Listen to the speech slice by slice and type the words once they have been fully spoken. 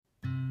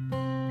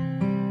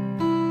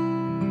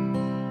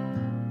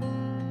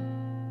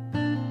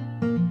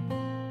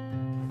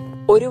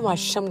ഒരു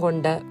വർഷം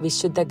കൊണ്ട്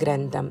വിശുദ്ധ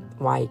ഗ്രന്ഥം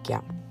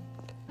വായിക്കാം.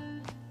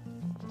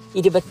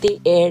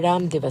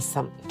 27-ാം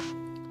ദിവസം.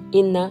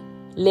 ഇന്ന്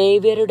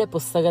ലേവ്യരുടെ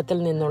പുസ്തകത്തിൽ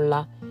നിന്നുള്ള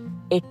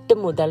 8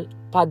 മുതൽ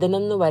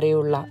 11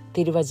 വരെയുള്ള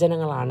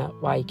തിരുവചനങ്ങളാണ്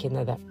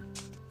വായിക്കുന്നത്.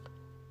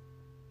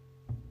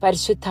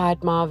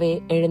 പരിശുദ്ധാത്മാവേ,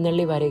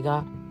 എഴുന്നള്ളി വരിക.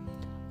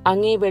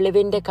 അങ്ങേ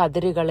വെളിവിന്റെ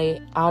കതിരുകളെ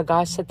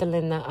ആകാശത്തിൽ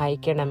നിന്ന്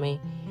അയക്കണമേ.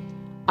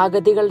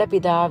 അഗതികളുടെ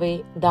പിതാവേ,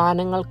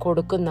 ദാനങ്ങൾ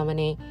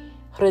കൊടുക്കുന്നവനെ,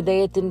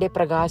 ഹൃദയത്തിന്റെ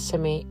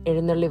പ്രകാശമേ,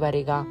 എഴുന്നള്ളി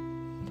വരിക.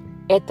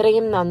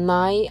 എത്രയും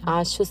നന്നായി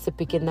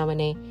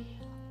ആശ്വസിപ്പിക്കുന്നവനെ,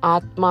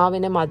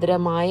 ആത്മാവിന്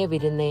മധുരമായ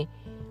വിരുന്നേ,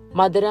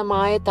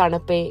 മധുരമായ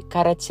തണുപ്പേ,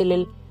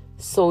 കരച്ചിലിൽ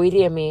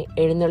സ്വൈര്യമേ,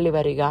 എഴുന്നള്ളി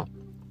വരിക.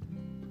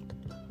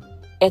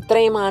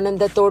 എത്രയും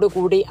ആനന്ദത്തോടു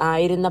കൂടി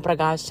ആയിരുന്ന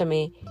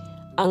പ്രകാശമേ,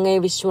 അങ്ങേ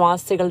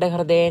വിശ്വാസികളുടെ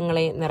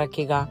ഹൃദയങ്ങളെ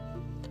നിറയ്ക്കുക.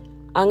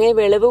 അങ്ങേ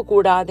വെളിവ്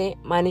കൂടാതെ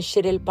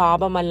മനുഷ്യരിൽ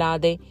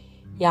പാപമല്ലാതെ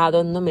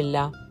യാതൊന്നുമില്ല.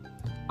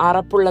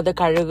 അറപ്പുള്ളത്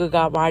കഴുകുക,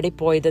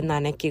 വാടിപ്പോയത്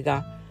നനയ്ക്കുക,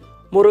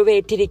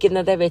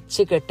 മുറിവേറ്റിരിക്കുന്നത്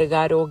വെച്ച് കെട്ടുക,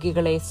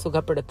 രോഗികളെ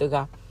സുഖപ്പെടുത്തുക,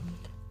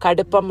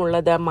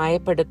 കടുപ്പമുള്ളത്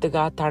മയപ്പെടുത്തുക,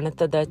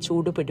 തണുത്തത്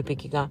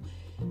ചൂടുപിടിപ്പിക്കുക,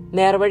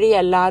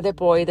 നേർവഴിയല്ലാതെ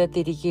പോയത്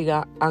തിരിക്കുക.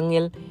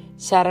 അങ്ങിൽ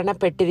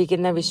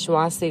ശരണപ്പെട്ടിരിക്കുന്ന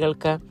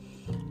വിശ്വാസികൾക്ക്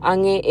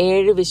അങ്ങേ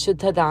 7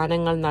 വിശുദ്ധ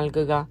ദാനങ്ങൾ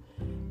നൽകുക.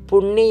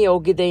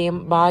 പുണ്യയോഗ്യതയും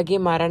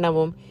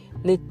ഭാഗ്യമരണവും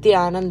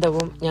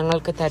നിത്യാനന്ദവും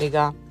ഞങ്ങൾക്ക് തരിക.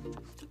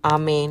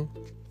 ആമേൻ.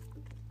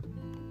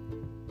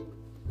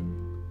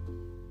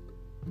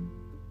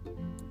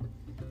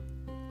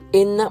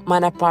 ഇന്ന്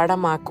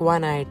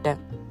മനഃപ്പാഠമാക്കുവാനായിട്ട്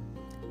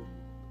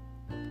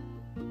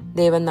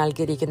ദൈവം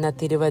നൽകിയിരിക്കുന്ന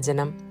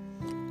തിരുവചനം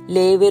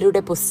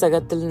ലേവ്യരുടെ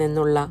പുസ്തകത്തിൽ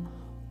നിന്നുള്ള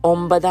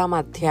 9-ാം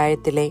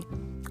അധ്യായത്തിലെ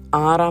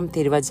 6-ാം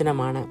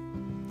തിരുവചനമാണ്.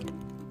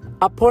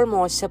 അപ്പോൾ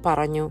മോശ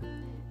പറഞ്ഞു,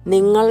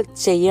 നിങ്ങൾ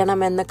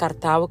ചെയ്യണമെന്ന്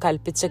കർത്താവ്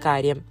കൽപ്പിച്ച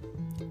കാര്യം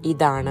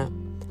ഇതാണ്.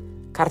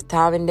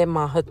 കർത്താവിന്റെ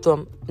മഹത്വം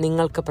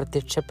നിങ്ങൾക്ക്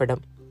പ്രത്യക്ഷപ്പെടും.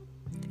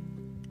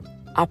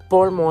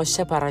 അപ്പോൾ മോശ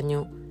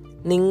പറഞ്ഞു,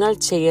 നിങ്ങൾ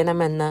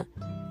ചെയ്യണമെന്ന്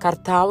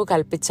കർത്താവ്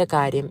കൽപ്പിച്ച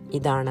കാര്യം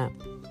ഇതാണ്.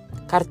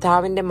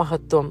 കർത്താവിന്റെ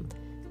മഹത്വം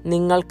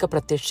നിങ്ങൾക്ക്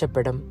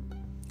പ്രത്യക്ഷപ്പെടും.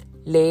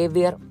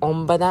 ലേവ്യർ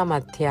 9-ാം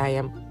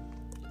അധ്യായം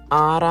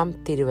 6-ാം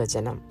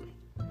തിരുവചനം.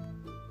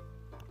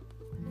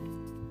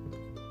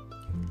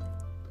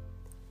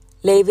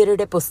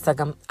 ലേവ്യരുടെ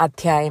പുസ്തകം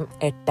അധ്യായം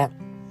 8.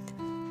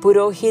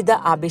 പുരോഹിത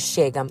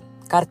അഭിഷേകം.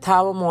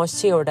 കർത്താവ്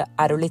മോശയോട്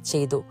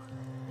അരുളിച്ചെയ്തു,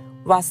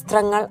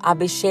 വസ്ത്രങ്ങൾ,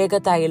 അഭിഷേക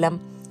തൈലം,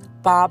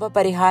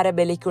 പാപപരിഹാര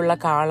ബലിക്കുള്ള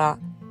കാള,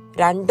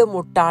 2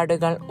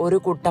 മുട്ടാടുകൾ, 1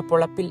 കുട്ട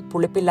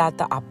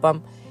പുളിപ്പില്ലാത്ത അപ്പം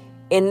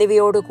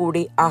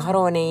എന്നിവയോടുകൂടി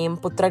അഹറോനെയും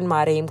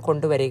പുത്രന്മാരെയും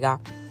കൊണ്ടുവരിക.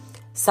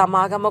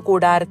 സമാഗമ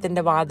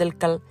കൂടാരത്തിന്റെ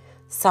വാതിൽക്കൽ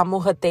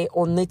സമൂഹത്തെ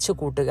ഒന്നിച്ചു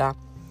കൂട്ടുക.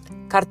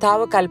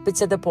 കർത്താവ്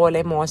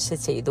കൽപ്പിച്ചതുപോലെ മോശ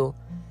ചെയ്തു.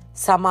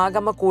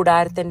 സമാഗമ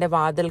കൂടാരത്തിന്റെ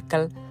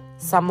വാതിൽക്കൽ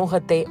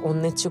സമൂഹത്തെ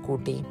ഒന്നിച്ചു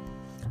കൂട്ടി.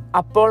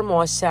 അപ്പോൾ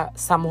മോശ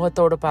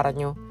സമൂഹത്തോട്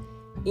പറഞ്ഞു,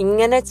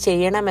 ഇങ്ങനെ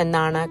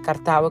ചെയ്യണമെന്നാണ്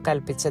കർത്താവ്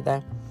കൽപ്പിച്ചത്.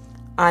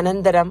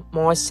 അനന്തരം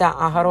മോശ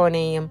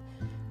അഹറോനെയും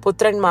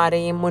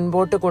പുത്രന്മാരെയും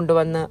മുൻപോട്ട്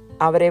കൊണ്ടുവന്ന്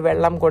അവരെ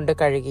വെള്ളം കൊണ്ട്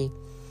കഴുകി.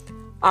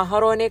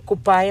 അഹറോനെ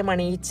കുപ്പായം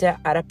അണിയിച്ച്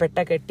അരപ്പെട്ട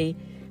കെട്ടി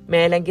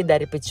മേലങ്കി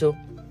ധരിപ്പിച്ചു.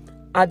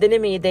 അതിനു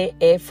മീതെ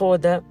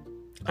ഏഫോദ്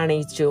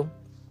അണിയിച്ചു.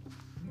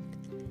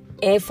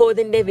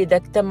 ഏഫോദിന്റെ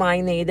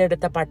വിദഗ്ധമായി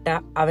നെയ്തെടുത്ത പട്ട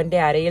അവന്റെ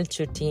അരയിൽ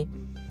ചുറ്റി.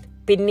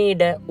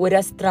 പിന്നീട്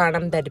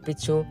ഉരസ്ത്രാണം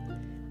ധരിപ്പിച്ചു.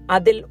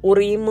 അതിൽ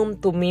ഉറീമും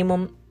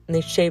തുമ്മീമും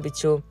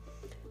നിക്ഷേപിച്ചു.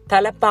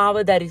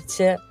 തലപ്പാവ്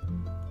ധരിച്ച്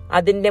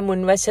അതിന്റെ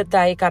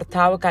മുൻവശത്തായി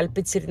കർത്താവ്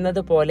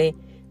കൽപ്പിച്ചിരുന്നത് പോലെ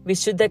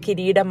വിശുദ്ധ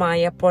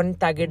കിരീടമായ പൊൻ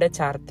തകിട്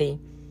ചാർത്തി.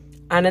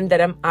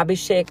 അനന്തരം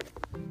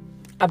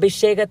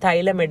അഭിഷേക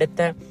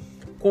തൈലമെടുത്ത്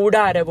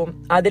കൂടാരവും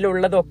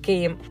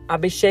അതിലുള്ളതൊക്കെയും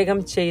അഭിഷേകം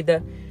ചെയ്ത്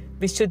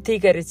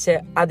വിശുദ്ധീകരിച്ച്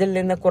അതിൽ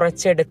നിന്ന്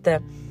കുറച്ചെടുത്ത്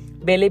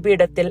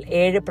ബലിപീഠത്തിൽ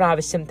 7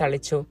 പ്രാവശ്യം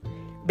തളിച്ചു.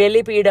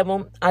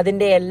 ബലിപീഠവും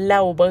അതിന്റെ എല്ലാ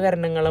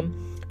ഉപകരണങ്ങളും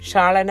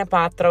ക്ഷാളന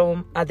പാത്രവും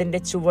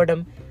അതിന്റെ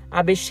ചുവടും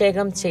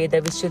അഭിഷേകം ചെയ്ത്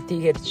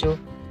വിശുദ്ധീകരിച്ചു.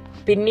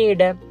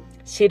 പിന്നീട്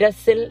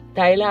ശിരസിൽ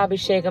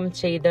തൈലാഭിഷേകം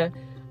ചെയ്ത്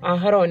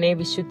അഹറോനെ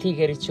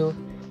വിശുദ്ധീകരിച്ചു.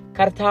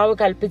 കർത്താവ്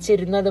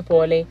കൽപ്പിച്ചിരുന്നത്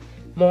പോലെ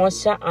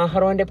മോശ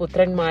അഹറോന്റെ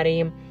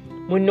പുത്രന്മാരെയും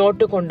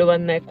മുന്നോട്ട്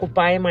കൊണ്ടുവന്ന്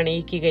കുപ്പായം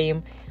അണിയിക്കുകയും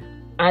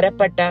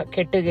അരപ്പട്ട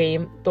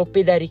കെട്ടുകയും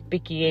തൊപ്പി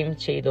ധരിപ്പിക്കുകയും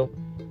ചെയ്തു.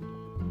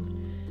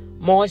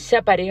 മോശ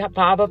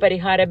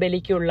പാപപരിഹാര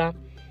ബലിക്കുള്ള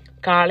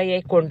കാളയെ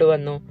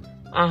കൊണ്ടുവന്നു.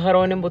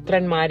 അഹറോനും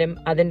പുത്രന്മാരും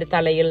അതിന്റെ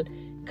തലയിൽ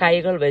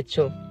കൈകൾ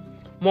വെച്ചു.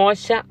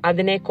 മോശ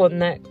അതിനെ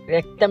കൊന്ന്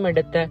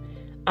രക്തമെടുത്ത്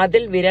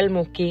അതിൽ വിരൽ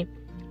മുക്കി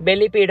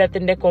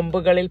ബലിപീഠത്തിന്റെ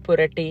കൊമ്പുകളിൽ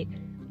പുരട്ടി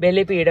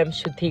ബലിപീഠം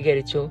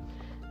ശുദ്ധീകരിച്ചു.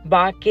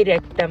 ബാക്കി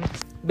രക്തം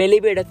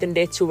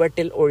ബലിപീഠത്തിന്റെ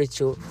ചുവട്ടിൽ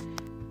ഒഴിച്ചു.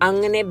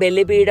 അങ്ങനെ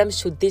ബലിപീഠം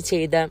ശുദ്ധി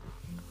ചെയ്ത്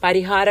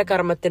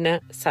പരിഹാരകർമ്മത്തിന്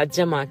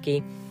സജ്ജമാക്കി.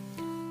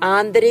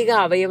 ആന്തരിക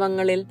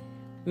അവയവങ്ങളിൽ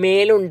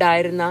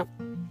മേലുണ്ടായിരുന്ന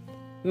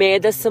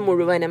മേധസ്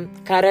മുഴുവനും,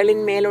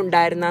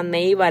 കരളിന്മേലുണ്ടായിരുന്ന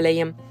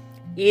നെയ്വലയും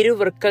 2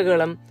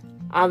 വൃക്കകളും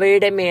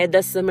അവയുടെ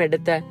മേധസ്സും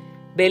എടുത്ത്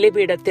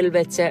ബലിപീഠത്തിൽ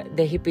വെച്ച്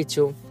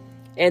ദഹിപ്പിച്ചു.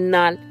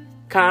 എന്നാൽ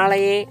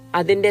കാളയെ,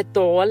 അതിന്റെ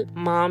തോൽ,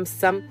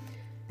 മാംസം,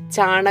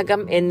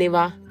 ചാണകം എന്നിവ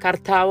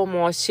കർത്താവ്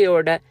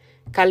മോശയോട്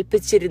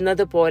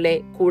കൽപ്പിച്ചിരുന്നതുപോലെ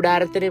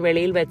കൂടാരത്തിന്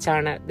വെളിയിൽ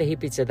വെച്ചാണ്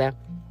ദഹിപ്പിച്ചത്.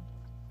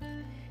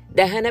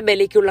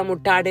 ദഹനബലിക്കുള്ള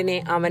മുട്ടാടിനെ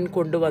അവൻ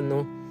കൊണ്ടുവന്നു.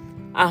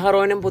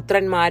 അഹറോനും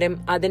പുത്രന്മാരും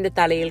അതിന്റെ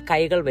തലയിൽ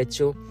കൈകൾ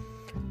വെച്ചു.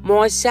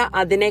 മോശ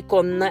അതിനെ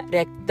കൊന്ന്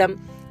രക്തം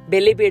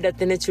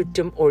ബലിപീഠത്തിന്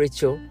ചുറ്റും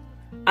ഒഴിച്ചു.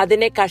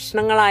 അതിനെ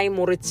കഷ്ണങ്ങളായി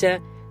മുറിച്ച്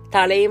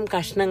തലയും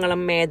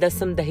കഷ്ണങ്ങളും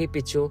മേധസ്സും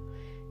ദഹിപ്പിച്ചു.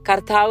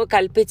 കർത്താവ്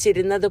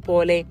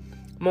കൽപ്പിച്ചിരുന്നതുപോലെ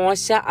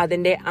മോശ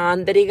അതിന്റെ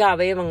ആന്തരിക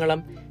അവയവങ്ങളും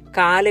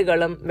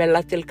കാലുകളും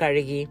വെള്ളത്തിൽ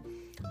കഴുകി.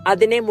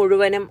 അതിനെ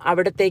മുഴുവനും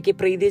അവിടത്തേക്ക്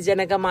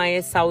പ്രീതിജനകമായ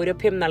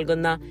സൗരഭ്യം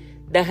നൽകുന്ന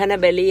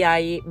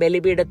ദഹനബലിയായി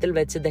ബലിപീഠത്തിൽ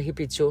വെച്ച്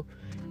ദഹിപ്പിച്ചു.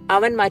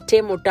 അവൻ മറ്റേ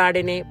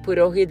മുട്ടാടിനെ,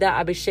 പുരോഹിത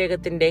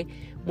അഭിഷേകത്തിന്റെ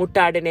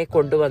മുട്ടാടിനെ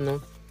കൊണ്ടുവന്നു.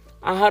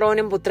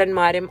 അഹറോനും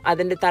പുത്രന്മാരും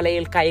അതിന്റെ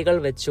തലയിൽ കൈകൾ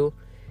വെച്ചു.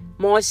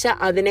 മോശ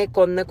അതിനെ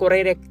കൊന്ന് കുറെ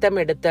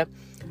രക്തമെടുത്ത്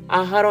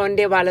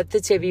അഹറോന്റെ വലത്ത്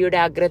ചെവിയുടെ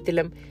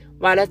അഗ്രത്തിലും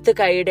വലത്ത്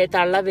കൈയുടെ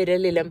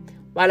തള്ളവിരലിലും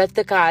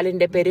വലത്ത്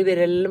കാലിന്റെ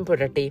പെരുവിരലിലും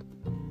പുരട്ടി.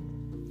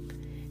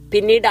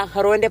 പിന്നീട്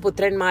അഹറോന്റെ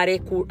പുത്രന്മാരെ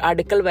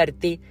അടുക്കൽ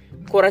വരുത്തി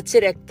കുറച്ച്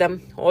രക്തം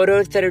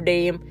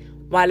ഓരോരുത്തരുടെയും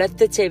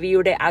വലത്ത്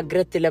ചെവിയുടെ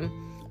അഗ്രത്തിലും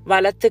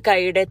വലത്ത്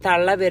കൈയുടെ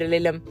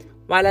തള്ളവിരലിലും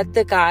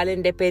വലത്ത്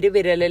കാലിന്റെ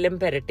പെരുവിരലിലും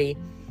പുരട്ടി.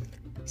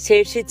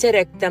 ശേഷിച്ച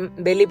രക്തം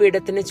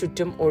ബലിപീഠത്തിന്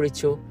ചുറ്റും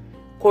ഒഴിച്ചു.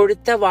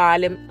 കൊഴുത്ത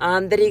വാലും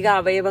ആന്തരിക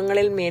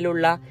അവയവങ്ങളിൽ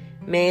മേലുള്ള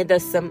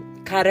മേധസ്സും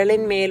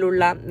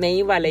കരളിന്മേലുള്ള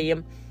നെയ്വലയും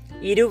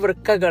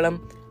ഇരുവൃക്കകളും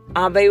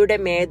അവയുടെ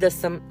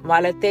മേധസ്സും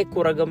വലത്തെ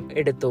കുറകും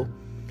എടുത്തു.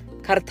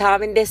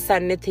 കർത്താവിന്റെ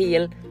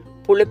സന്നിധിയിൽ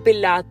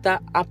പുളിപ്പില്ലാത്ത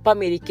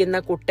അപ്പമിരിക്കുന്ന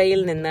കുട്ടയിൽ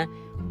നിന്ന്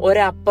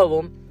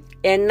ഒരപ്പവും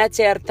എണ്ണ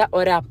ചേർത്ത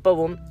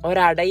ഒരപ്പവും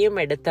ഒരടയും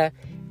എടുത്ത്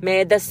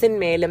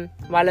മേധസ്സിന്മേലും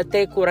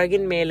വലത്തെ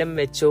കുറകിന്മേലും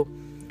വെച്ചു.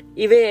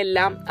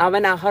 ഇവയെല്ലാം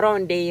അവൻ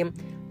അഹറോന്റെയും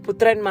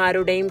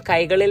പുത്രന്മാരുടെയും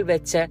കൈകളിൽ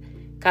വെച്ച്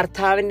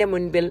കർത്താവിന്റെ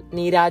മുൻപിൽ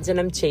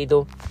നീരാജനം ചെയ്തു.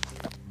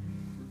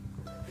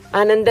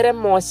 അനന്തരം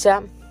മോശ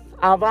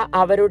അവ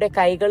അവരുടെ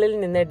കൈകളിൽ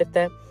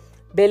നിന്നെടുത്ത്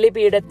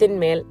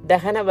ബലിപീഠത്തിന്മേൽ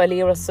ദഹനബലി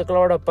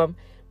വസ്തുക്കളോടൊപ്പം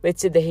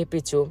വെച്ച്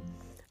ദഹിപ്പിച്ചു.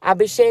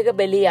 അഭിഷേക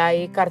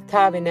ബലിയായി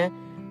കർത്താവിന്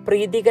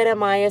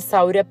പ്രീതികരമായ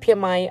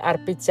സൗരഭ്യമായി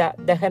അർപ്പിച്ച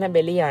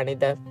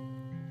ദഹനബലിയാണിത്.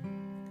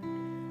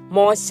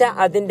 മോശ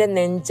അതിന്റെ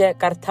നെഞ്ച്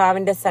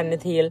കർത്താവിന്റെ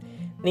സന്നിധിയിൽ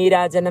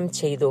നീരാജനം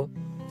ചെയ്തു.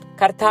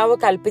 കർത്താവ്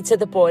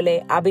കൽപ്പിച്ചതുപോലെ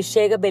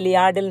അഭിഷേക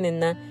ബലിയാടിൽ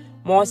നിന്ന്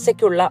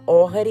മോശയ്ക്കുള്ള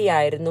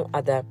ഓഹരിയായിരുന്നു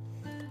അത്.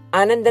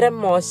 അനന്തരം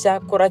മോശ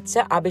കുറച്ച്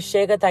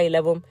അഭിഷേക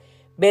തൈലവും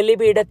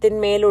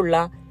ബലിപീഠത്തിന്മേലുള്ള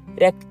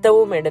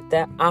രക്തവും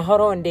എടുത്ത്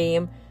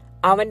അഹറോന്റെയും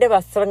അവന്റെ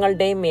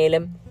വസ്ത്രങ്ങളുടെയും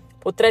മേലും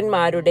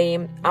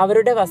പുത്രന്മാരുടെയും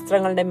അവരുടെ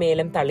വസ്ത്രങ്ങളുടെ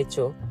മേലും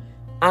തളിച്ചു.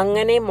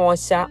 അങ്ങനെ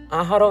മോശ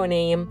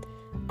അഹറോനെയും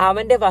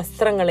അവന്റെ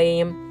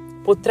വസ്ത്രങ്ങളെയും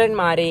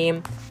പുത്രന്മാരെയും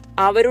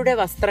അവരുടെ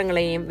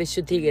വസ്ത്രങ്ങളെയും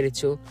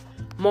വിശുദ്ധീകരിച്ചു.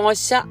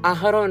 മോശ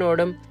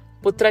അഹറോനോടും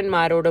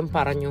പുത്രന്മാരോടും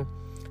പറഞ്ഞു,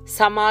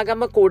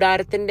 സമാഗമ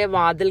കൂടാരത്തിന്റെ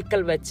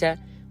വാതിൽക്കൽ വെച്ച്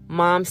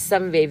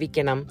മാംസം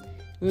വേവിക്കണം.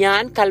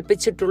 ഞാൻ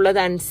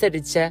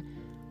കൽപ്പിച്ചിട്ടുള്ളതനുസരിച്ച്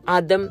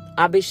അതും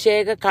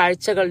അഭിഷേക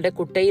കാഴ്ചകളുടെ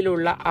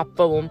കുട്ടയിലുള്ള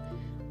അപ്പവും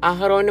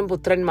അഹറോനും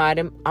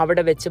പുത്രന്മാരും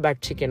അവിടെ വെച്ച്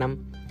ഭക്ഷിക്കണം.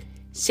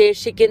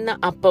 ശേഷിക്കുന്ന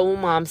അപ്പവും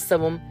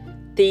മാംസവും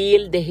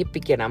തീയിൽ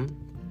ദഹിപ്പിക്കണം.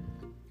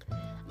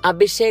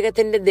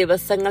 അഭിഷേകത്തിന്റെ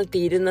ദിവസങ്ങൾ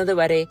തീരുന്നത്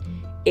വരെ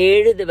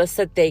 7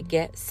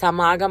 ദിവസത്തേക്ക്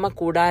സമാഗമ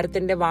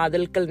കൂടാരത്തിന്റെ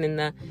വാതിൽക്കൽ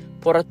നിന്ന്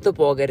പുറത്തു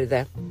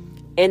പോകരുത്.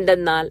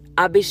 എന്തെന്നാൽ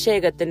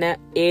അഭിഷേകത്തിന്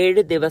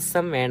 7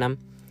 ദിവസം വേണം.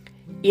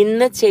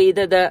 ഇന്ന്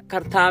ചെയ്തത്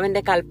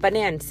കർത്താവിന്റെ കൽപ്പന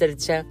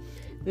അനുസരിച്ച്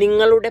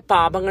നിങ്ങളുടെ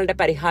പാപങ്ങളുടെ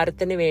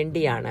പരിഹാരത്തിന്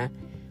വേണ്ടിയാണ്.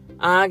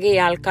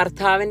 ആകയാൽ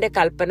കർത്താവിന്റെ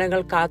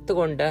കൽപ്പനകൾ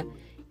കാത്തുകൊണ്ട്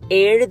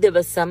 7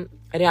 ദിവസം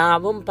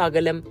രാവും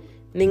പകലും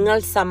നിങ്ങൾ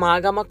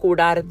സമാഗമ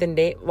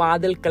കൂടാരത്തിന്റെ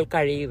വാതിൽക്കൽ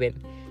കഴിയുവിൻ,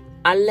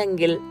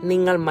 അല്ലെങ്കിൽ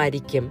നിങ്ങൾ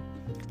മരിക്കും.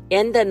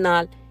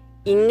 എന്തെന്നാൽ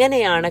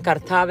ഇങ്ങനെയാണ്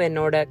കർത്താവ്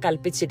എന്നോട്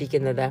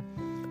കൽപ്പിച്ചിരിക്കുന്നത്.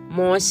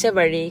 മോശ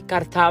വഴി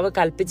കർത്താവ്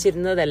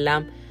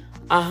കൽപ്പിച്ചിരുന്നതെല്ലാം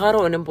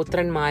അഹറോനും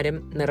പുത്രന്മാരും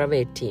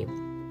നിറവേറ്റി.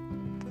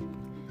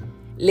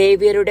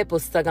 ലേവ്യരുടെ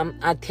പുസ്തകം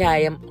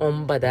അധ്യായം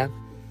 9.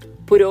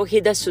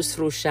 പുരോഹിത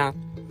ശുശ്രൂഷ.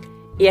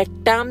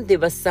 8-ാം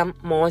ദിവസം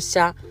മോശ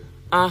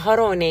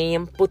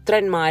അഹറോനെയും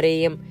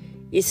പുത്രന്മാരെയും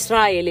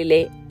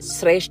ഇസ്രായേലിലെ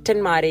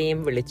ശ്രേഷ്ഠന്മാരെയും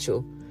വിളിച്ചു.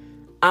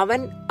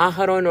 അവൻ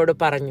അഹറോനോട്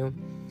പറഞ്ഞു,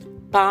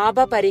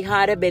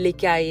 പാപപരിഹാര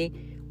ബലിക്കായി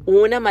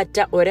ഊനമറ്റ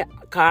ഒരു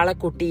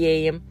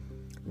കാളക്കുട്ടിയെയും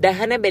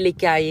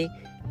ദഹനബലിക്കായി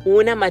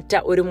ഊനമറ്റ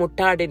ഒരു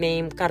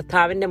മുട്ടാടിനെയും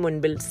കർത്താവിന്റെ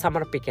മുൻപിൽ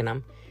സമർപ്പിക്കണം.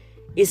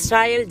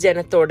 ഇസ്രായേൽ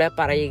ജനത്തോട്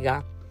പറയുക,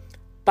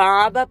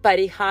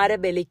 പാപപരിഹാര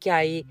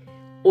ബലിക്കായി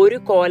ഒരു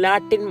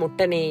കോലാട്ടിൻ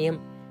മുട്ടനെയും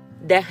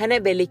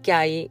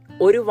ദഹനബലിക്കായി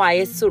 1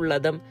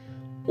 വയസ്സുള്ളതും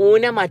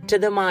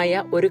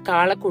ഊനമറ്റതുമായ ഒരു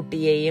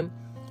കാളക്കുട്ടിയെയും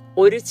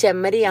ഒരു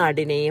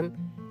ചെമ്മരിയാടിനെയും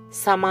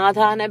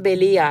സമാധാന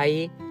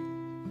ബലിയായി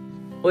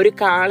ഒരു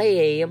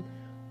കാളയെയും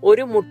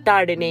ഒരു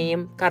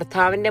മുട്ടാടിനെയും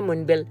കർത്താവിന്റെ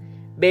മുൻപിൽ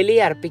ബലി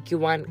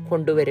അർപ്പിക്കുവാൻ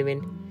കൊണ്ടുവരുവിൻ.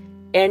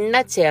 എണ്ണ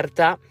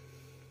ചേർത്ത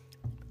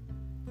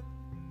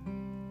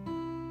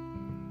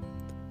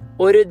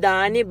ഒരു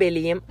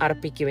ധാന്യബലിയും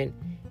അർപ്പിക്കുവിൻ.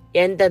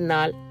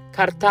 എന്തെന്നാൽ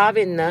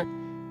കർത്താവിന്ന്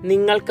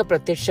നിങ്ങൾക്ക്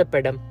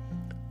പ്രത്യക്ഷപ്പെടും.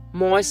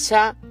 മോശ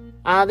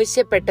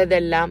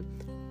ആവശ്യപ്പെട്ടതെല്ലാം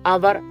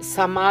അവർ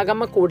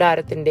സമാഗമ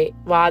കൂടാരത്തിന്റെ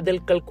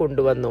വാതിൽക്കൽ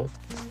കൊണ്ടുവന്നു.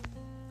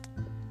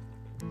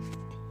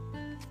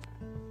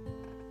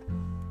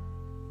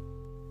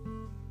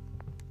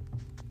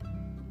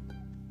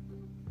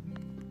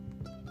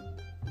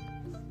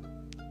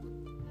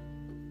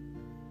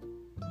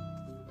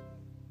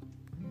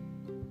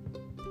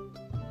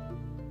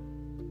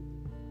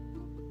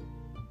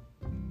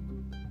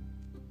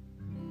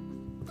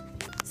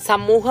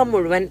 സമൂഹം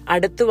മുഴുവൻ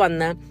അടുത്തു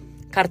വന്ന്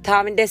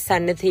കർത്താവിന്റെ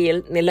സന്നിധിയിൽ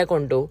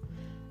നിലകൊണ്ടു.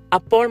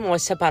 അപ്പോൾ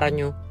മോശ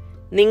പറഞ്ഞു,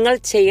 നിങ്ങൾ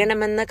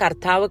ചെയ്യണമെന്ന്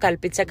കർത്താവ്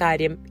കൽപ്പിച്ച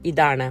കാര്യം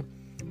ഇതാണ്.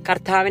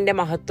 കർത്താവിന്റെ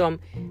മഹത്വം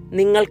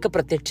നിങ്ങൾക്ക്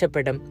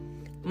പ്രത്യക്ഷപ്പെടും.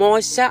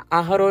 മോശ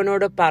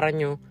അഹറോനോട്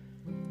പറഞ്ഞു,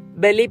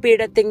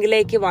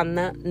 ബലിപീഠത്തിങ്കിലേക്ക്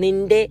വന്ന്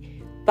നിന്റെ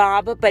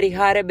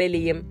പാപപരിഹാര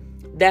ബലിയും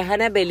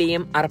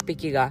ദഹനബലിയും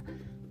അർപ്പിക്കുക.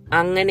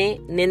 അങ്ങനെ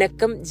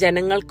നിനക്കും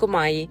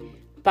ജനങ്ങൾക്കുമായി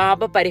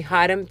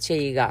പാപപരിഹാരം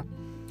ചെയ്യുക.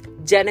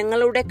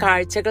 ജനങ്ങളുടെ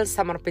കാഴ്ചകൾ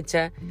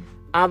സമർപ്പിച്ച്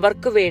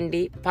അവർക്കു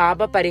വേണ്ടി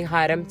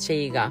പാപപരിഹാരം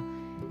ചെയ്യുക.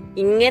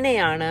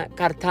 ഇങ്ങനെയാണ്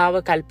കർത്താവ്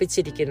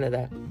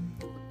കൽപ്പിച്ചിരിക്കുന്നത്.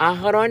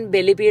 അഹറോൻ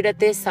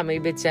ബലിപീഠത്തെ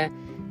സമീപിച്ച്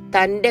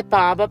തന്റെ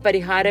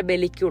പാപപരിഹാര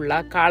ബലിക്കുള്ള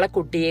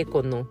കാളക്കുട്ടിയെ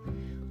കൊന്നു.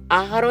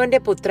 അഹറോന്റെ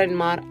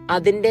പുത്രന്മാർ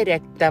അതിന്റെ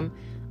രക്തം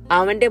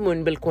അവന്റെ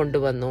മുൻപിൽ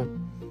കൊണ്ടുവന്നു.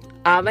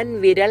 അവൻ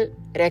വിരൽ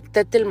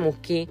രക്തത്തിൽ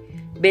മുക്കി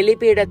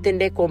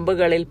ബലിപീഠത്തിന്റെ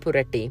കൊമ്പുകളിൽ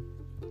പുരട്ടി.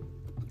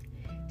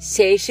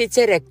 ശേഷിച്ച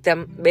രക്തം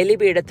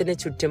ബലിപീഠത്തിന്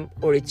ചുറ്റും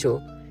ഒഴിച്ചു.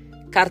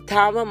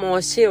 കർത്താവ്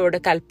മോശയോട്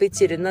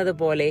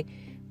കൽപ്പിച്ചിരുന്നതുപോലെ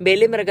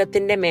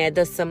ബലിമൃഗത്തിന്റെ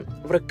മേധസ്സും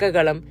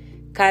വൃക്കകളും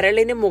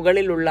കരളിന്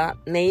മുകളിലുള്ള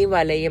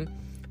നെയ്വലയും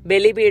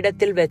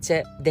ബലിപീഠത്തിൽ വെച്ച്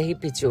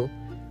ദഹിപ്പിച്ചു.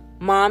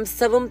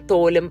 മാംസവും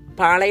തോലും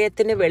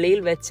പാളയത്തിന് വെളിയിൽ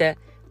വെച്ച്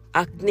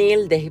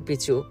അഗ്നിയിൽ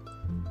ദഹിപ്പിച്ചു.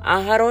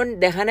 അഹറോൻ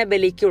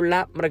ദഹനബലിക്കുള്ള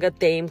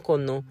മൃഗത്തെയും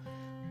കൊന്നു.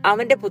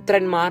 അവന്റെ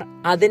പുത്രന്മാർ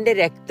അതിന്റെ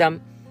രക്തം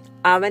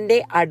അവന്റെ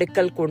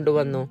അടുക്കൽ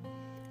കൊണ്ടുവന്നു.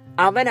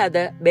 അവൻ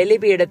അത്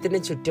ബലിപീഠത്തിന്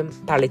ചുറ്റും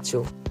തളിച്ചു.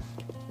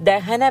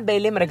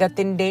 ദഹനബലി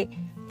മൃഗത്തിന്റെ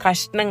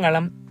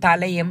കഷ്ണങ്ങളും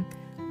തലയും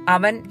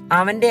അവൻ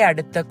അവന്റെ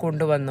അടുത്ത്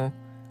കൊണ്ടുവന്നു.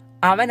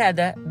 അവൻ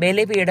അത്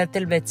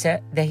ബലിപീഠത്തിൽ വെച്ച്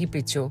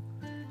ദഹിപ്പിച്ചു.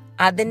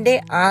 അതിന്റെ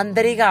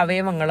ആന്തരിക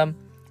അവയവങ്ങളും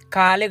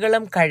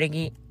കാലുകളും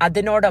കഴുകി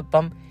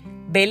അതിനോടൊപ്പം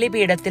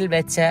ബലിപീഠത്തിൽ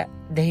വെച്ച്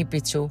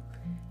ദഹിപ്പിച്ചു.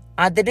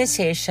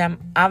 അതിനുശേഷം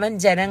അവൻ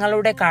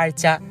ജനങ്ങളുടെ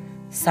കാഴ്ച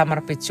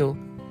സമർപ്പിച്ചു.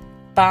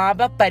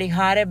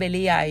 പാപപരിഹാര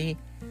ബലിയായി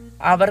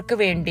അവർക്ക്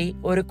വേണ്ടി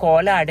ഒരു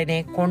കോലാടിനെ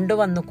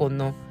കൊണ്ടുവന്നു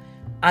കൊന്നു.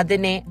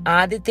 അതിനെ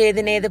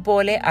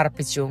ആദ്യത്തേതിനേതുപോലെ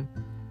അർപ്പിച്ചു.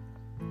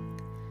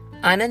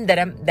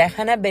 അനന്തരം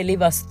ദഹനബലി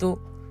വസ്തു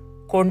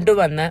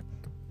കൊണ്ടുവന്ന്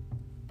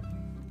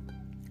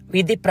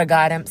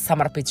വിധിപ്രകാരം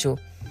സമർപ്പിച്ചു.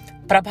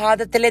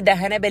 പ്രഭാതത്തിലെ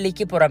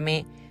ദഹനബലിക്ക് പുറമെ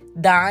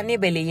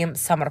ധാന്യബലിയും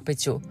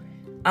സമർപ്പിച്ചു.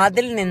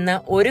 അതിൽ നിന്ന്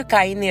ഒരു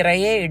കൈ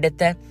നിറയെ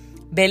എടുത്ത്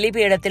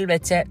ബലിപീഠത്തിൽ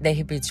വെച്ച്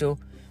ദഹിപ്പിച്ചു.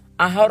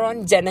 അഹറോൻ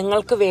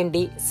ജനങ്ങൾക്ക്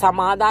വേണ്ടി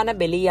സമാധാന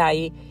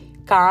ബലിയായി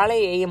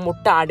കാളയെയും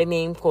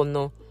മുട്ടാടിനെയും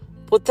കൊന്നു.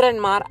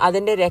 പുത്രന്മാർ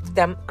അതിന്റെ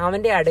രക്തം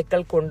അവന്റെ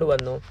അടുക്കൽ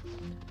കൊണ്ടുവന്നു.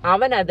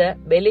 അവൻ അത്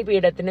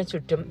ബലിപീഠത്തിന്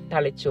ചുറ്റും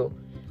തളിച്ചു.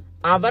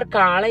 അവർ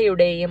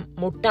കാളയുടെയും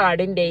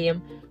മുട്ടാടിന്റെയും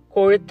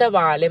കൊഴുത്ത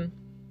വാലും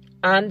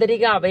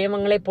ആന്തരിക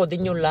അവയവങ്ങളെ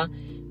പൊതിഞ്ഞുള്ള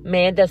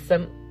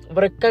മേധസ്സും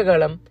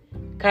വൃക്കകളും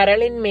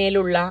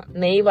കരളിന്മേലുള്ള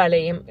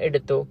നെയ്വലയും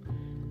എടുത്തു.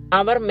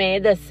 അവർ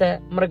മേധസ്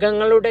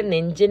മൃഗങ്ങളുടെ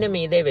നെഞ്ചിന്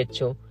മീതെ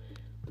വെച്ചു.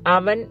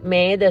 അവൻ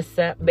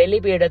മേധസ്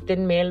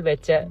ബലിപീഠത്തിന്മേൽ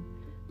വെച്ച്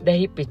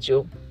ദഹിപ്പിച്ചു.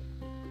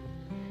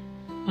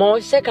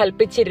 മോശ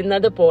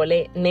കൽപ്പിച്ചിരുന്നത് പോലെ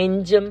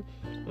നെഞ്ചും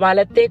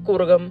വലത്തെ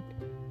കുറുകും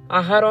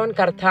അഹറോൻ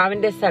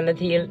കർത്താവിന്റെ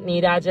സന്നിധിയിൽ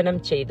നീരാജനം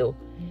ചെയ്തു.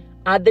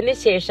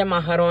 അതിനുശേഷം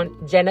അഹറോൻ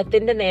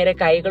ജനത്തിന്റെ നേരെ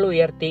കൈകൾ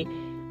ഉയർത്തി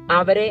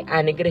അവരെ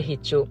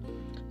അനുഗ്രഹിച്ചു.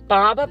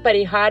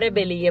 പാപപരിഹാര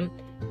ബലിയും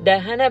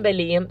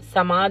ദഹനബലിയും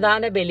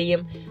സമാധാന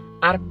ബലിയും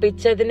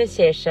അർപ്പിച്ചതിനു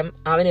ശേഷം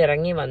അവൻ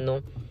ഇറങ്ങി വന്നു.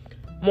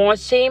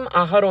 മോശയും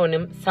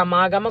അഹറോനും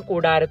സമാഗമ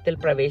കൂടാരത്തിൽ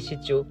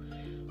പ്രവേശിച്ചു.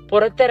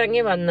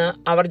 പുറത്തിറങ്ങി വന്ന്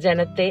അവർ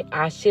ജനത്തെ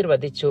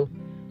ആശീർവദിച്ചു.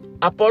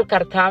 അപ്പോൾ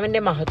കർത്താവിന്റെ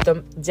മഹത്വം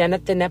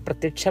ജനത്തിന്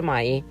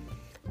പ്രത്യക്ഷമായി.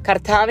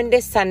 കർത്താവിന്റെ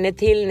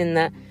സന്നിധിയിൽ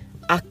നിന്ന്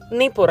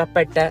അഗ്നി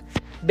പുറപ്പെട്ട്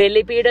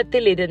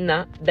ബലിപീഠത്തിലിരുന്ന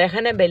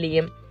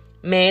ദഹനബലിയും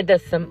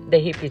മേധസ്സും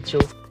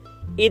ദഹിപ്പിച്ചു.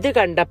 ഇത്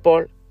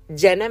കണ്ടപ്പോൾ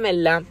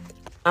ജനമെല്ലാം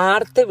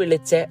ആർത്ത്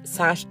വിളിച്ച്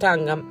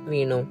സാഷ്ടാംഗം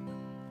വീണു.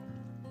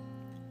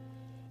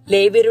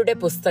 ലേവ്യരുടെ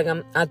പുസ്തകം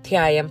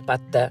അധ്യായം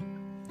 10.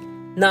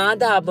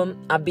 നാദാബും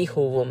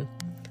അബിഹൂവും.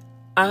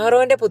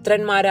 അഹറോന്റെ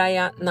പുത്രന്മാരായ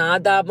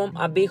നാദാബും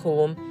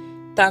അബിഹൂവും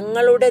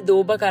തങ്ങളുടെ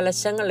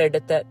ധൂപകലശങ്ങൾ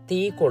എടുത്ത് തീ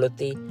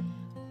കൊളുത്തി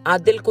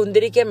അതിൽ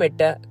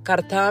കുന്തിരിക്കമിട്ട്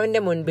കർത്താവിന്റെ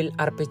മുൻപിൽ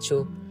അർപ്പിച്ചു.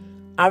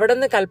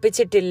 അവിടുന്ന്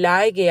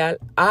കൽപ്പിച്ചിട്ടില്ലായകയാൽ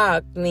ആ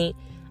അഗ്നി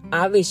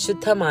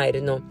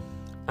അവിശുദ്ധമായിരുന്നു.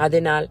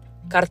 അതിനാൽ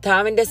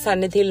കർത്താവിന്റെ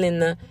സന്നിധിയിൽ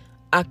നിന്ന്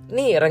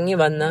അഗ്നി ഇറങ്ങി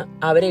വന്ന്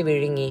അവരെ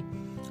വിഴുങ്ങി.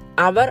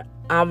 അവർ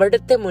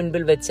അവിടുത്തെ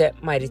മുൻപിൽ വെച്ച്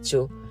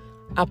മരിച്ചു.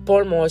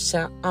 അപ്പോൾ മോശ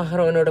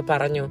അഹ്റോനോട്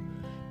പറഞ്ഞു,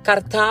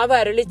 കർത്താവ്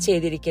അരുളി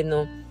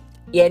ചെയ്തിരിക്കുന്നു,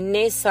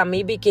 എന്നെ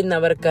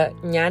സമീപിക്കുന്നവർക്ക്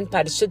ഞാൻ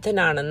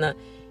പരിശുദ്ധനാണെന്ന്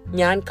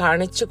ഞാൻ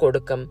കാണിച്ചു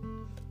കൊടുക്കും.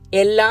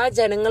 എല്ലാ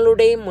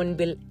ജനങ്ങളുടെയും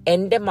മുൻപിൽ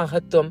എന്റെ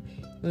മഹത്വം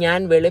ഞാൻ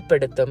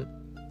വെളിപ്പെടുത്തും.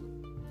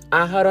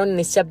 അഹറോൻ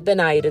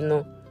നിശബ്ദനായിരുന്നു.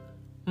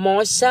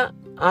 മോശ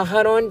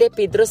അഹറോന്റെ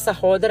പിതൃ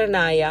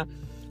സഹോദരനായ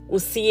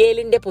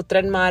ഉസിയേലിന്റെ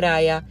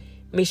പുത്രന്മാരായ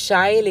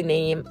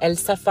മിഷായേലിനെയും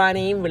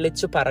എൽസഫാനെയും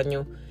വിളിച്ചു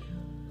പറഞ്ഞു,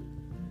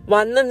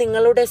 വന്ന്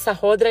നിങ്ങളുടെ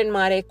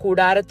സഹോദരന്മാരെ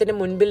കൂടാരത്തിന്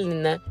മുൻപിൽ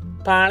നിന്ന്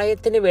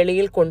പാളയത്തിന്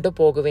വെളിയിൽ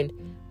കൊണ്ടുപോകുവിൻ.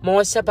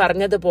 മോശ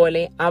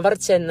പറഞ്ഞതുപോലെ അവർ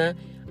ചെന്ന്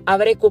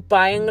അവരെ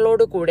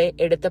കുപ്പായങ്ങളോടുകൂടെ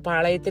എടുത്ത്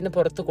പാളയത്തിന്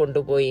പുറത്തു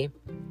കൊണ്ടുപോയി.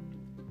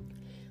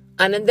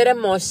 അനന്തരം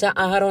മോശ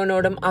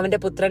അഹറോനോടും അവന്റെ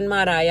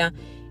പുത്രന്മാരായ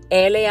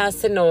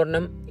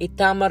ഏലയാസിനോടും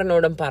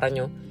ഇത്താമറിനോടും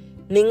പറഞ്ഞു,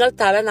 നിങ്ങൾ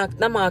തല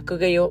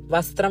നഗ്നമാക്കുകയോ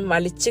വസ്ത്രം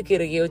വലിച്ചു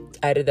കീറുകയോ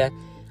അരുത്.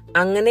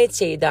 അങ്ങനെ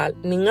ചെയ്താൽ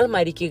നിങ്ങൾ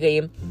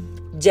മരിക്കുകയും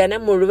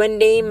ജനം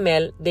മുഴുവന്റെയും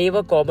മേൽ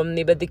ദൈവകോപം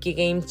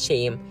നിബന്ധിക്കുകയും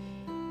ചെയ്യും.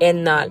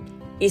 എന്നാൽ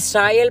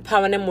ഇസ്രായേൽ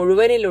ഭവനം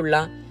മുഴുവനിലുള്ള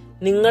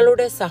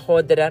നിങ്ങളുടെ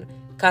സഹോദരർ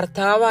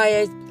കർത്താവായ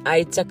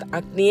അയച്ച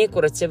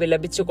അഗ്നിയെക്കുറിച്ച്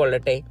വിലപിച്ചു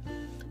കൊള്ളട്ടെ.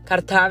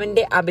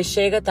 കർത്താവിന്റെ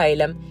അഭിഷേക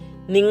തൈലം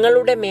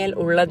നിങ്ങളുടെ മേൽ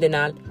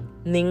ഉള്ളതിനാൽ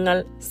നിങ്ങൾ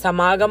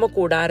സമാഗമ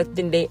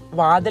കൂടാരത്തിന്റെ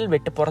വാതിൽ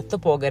വിട്ട് പുറത്തു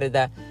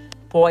പോകരുത്.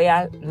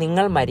 പോയാൽ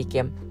നിങ്ങൾ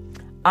മരിക്കും.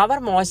 അവർ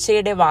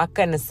മോശയുടെ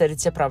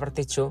വാക്കനുസരിച്ച്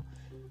പ്രവർത്തിച്ചു.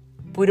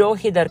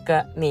 പുരോഹിതർക്ക്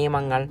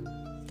നിയമങ്ങൾ.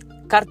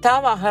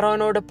 കർത്താവ്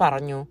അഹറോനോട്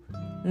പറഞ്ഞു,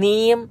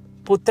 നീയും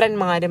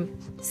പുത്രന്മാരും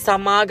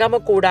സമാഗമ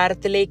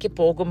കൂടാരത്തിലേക്ക്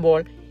പോകുമ്പോൾ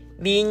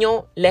വീഞ്ഞോ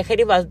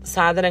ലഹരി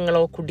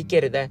സാധനങ്ങളോ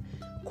കുടിക്കരുത്.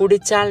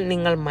 കുടിച്ചാൽ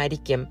നിങ്ങൾ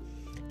മരിക്കും.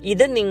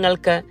 ഇത്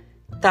നിങ്ങൾക്ക്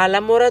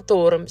തലമുറ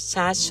തോറും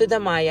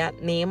ശാശ്വതമായ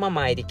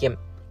നിയമമായിരിക്കും.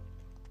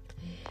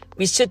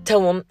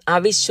 വിശുദ്ധവും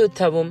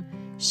അവിശുദ്ധവും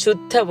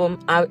ശുദ്ധവും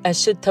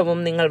അശുദ്ധവും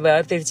നിങ്ങൾ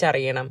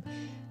വേർതിരിച്ചറിയണം.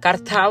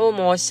 കർത്താവ്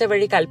മോശ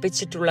വഴി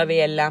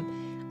കൽപ്പിച്ചിട്ടുള്ളവയെല്ലാം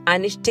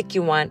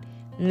അനുഷ്ഠിക്കുവാൻ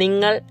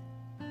നിങ്ങൾ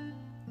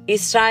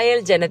ഇസ്രായേൽ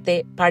ജനത്തെ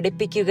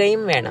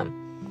പഠിപ്പിക്കുകയും വേണം.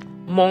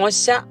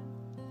 മോശ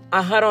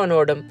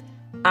അഹറോനോടും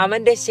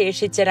അവന്റെ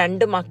ശേഷിച്ച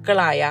 2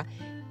 മക്കളായ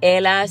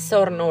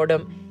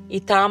ഏലാസോറിനോടും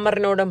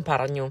ഇതാമറിനോടും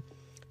പറഞ്ഞു,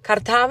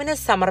 കർത്താവിന്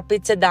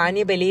സമർപ്പിച്ച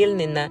ധാന്യബലിയിൽ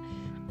നിന്ന്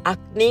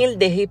അഗ്നിയിൽ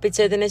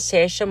ദഹിപ്പിച്ചതിന്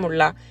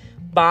ശേഷമുള്ള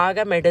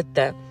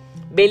ഭാഗമെടുത്ത്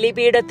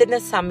ബലിപീഠത്തിന്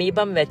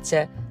സമീപം വെച്ച്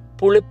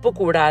പുളിപ്പ്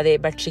കൂടാതെ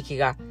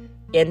ഭക്ഷിക്കുക.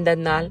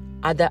 എന്തെന്നാൽ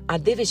അത്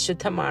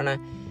അതിവിശുദ്ധമാണ്.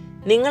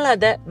 നിങ്ങൾ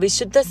അത്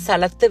വിശുദ്ധ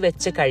സ്ഥലത്ത്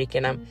വെച്ച്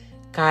കഴിക്കണം.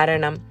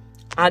 കാരണം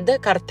അത്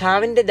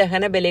കർത്താവിന്റെ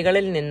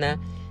ദഹനബലികളിൽ നിന്ന്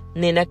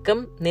നിനക്കും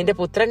നിന്റെ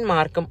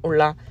പുത്രന്മാർക്കും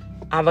ഉള്ള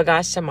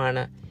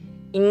അവകാശമാണ്.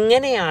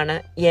 ഇങ്ങനെയാണ്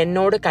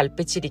എന്നോട്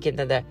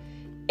കൽപ്പിച്ചിരിക്കുന്നത്.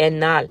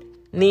 എന്നാൽ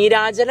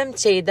നീരാജനം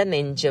ചെയ്ത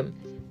നെഞ്ചും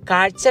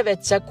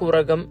കാഴ്ചവെച്ച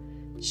കുറകും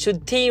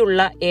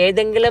ശുദ്ധിയുള്ള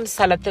ഏതെങ്കിലും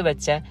സ്ഥലത്ത്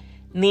വെച്ച്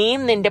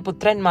നീയും നിന്റെ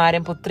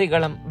പുത്രന്മാരും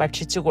പുത്രികളും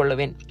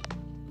ഭക്ഷിച്ചുകൊള്ളുവിൻ.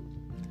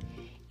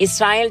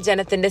 ഇസ്രായേൽ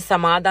ജനത്തിന്റെ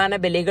സമാധാന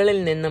ബലികളിൽ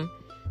നിന്നും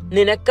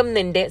നിനക്കും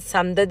നിന്റെ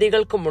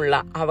സന്തതികൾക്കുമുള്ള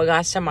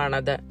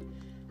അവകാശമാണത്.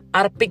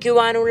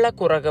 അർപ്പിക്കുവാനുള്ള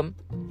കുറകും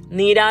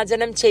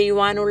നീരാജനം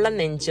ചെയ്യുവാനുള്ള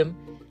നെഞ്ചും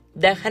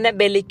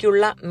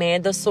ദഹനബലിക്കുള്ള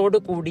മേധസ്സോടു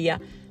കൂടിയ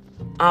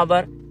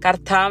അവർ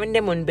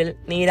കർത്താവിന്റെ മുൻപിൽ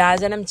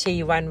നീരാജനം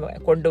ചെയ്യുവാൻ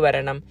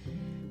കൊണ്ടുവരണം.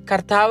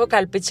 കർത്താവ്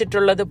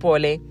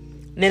കൽപ്പിച്ചിട്ടുള്ളതുപോലെ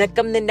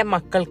നിനക്കും നിന്റെ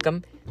മക്കൾക്കും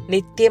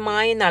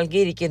നിത്യമായി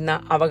നൽകിയിരിക്കുന്ന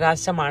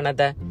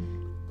അവകാശമാണത്.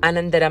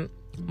 അനന്തരം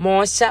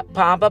മോശ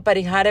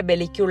പാപപരിഹാര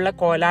ബലിക്കുള്ള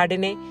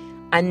കോലാടിനെ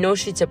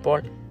അന്വേഷിച്ചപ്പോൾ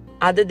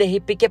അത്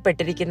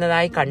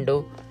ദഹിപ്പിക്കപ്പെട്ടിരിക്കുന്നതായി കണ്ടു.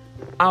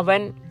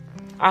 അവൻ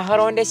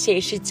അഹറോന്റെ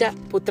ശേഷിച്ച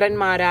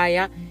പുത്രന്മാരായ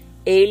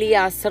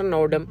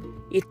ഏലിയാസറിനോടും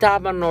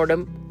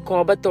ഇത്താമറിനോടും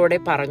കോപത്തോടെ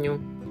പറഞ്ഞു,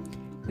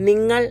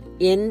 നിങ്ങൾ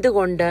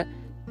എന്തുകൊണ്ട്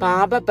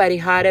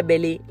പാപപരിഹാര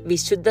ബലി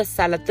വിശുദ്ധ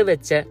സ്ഥലത്ത്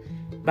വെച്ച്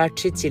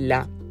ഭക്ഷിച്ചില്ല?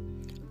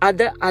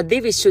 അത്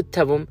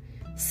അതിവിശുദ്ധവും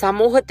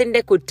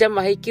സമൂഹത്തിന്റെ കുറ്റം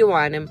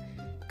വഹിക്കുവാനും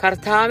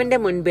കർത്താവിന്റെ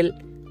മുൻപിൽ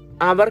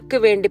അവർക്ക്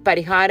വേണ്ടി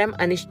പരിഹാരം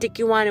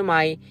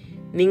അനുഷ്ഠിക്കുവാനുമായി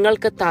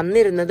നിങ്ങൾക്ക്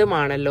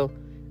തന്നിരുന്നതുമാണല്ലോ.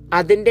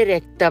 അതിന്റെ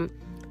രക്തം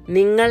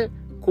നിങ്ങൾ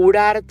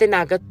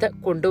കൂടാരത്തിനകത്ത്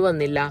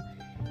കൊണ്ടുവന്നില്ല.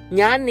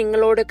 ഞാൻ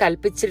നിങ്ങളോട്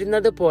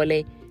കൽപ്പിച്ചിരുന്നത് പോലെ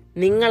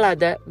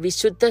നിങ്ങളത്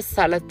വിശുദ്ധ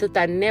സ്ഥലത്ത്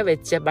തന്നെ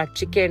വെച്ച്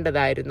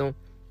ഭക്ഷിക്കേണ്ടതായിരുന്നു.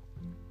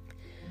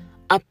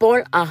 അപ്പോൾ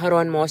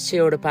അഹറോൻ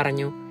മോശയോട്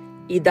പറഞ്ഞു,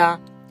 ഇതാ,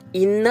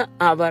 ഇന്ന്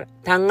അവർ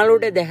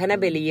തങ്ങളുടെ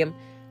ദഹനബലിയും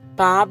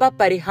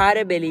പാപപരിഹാര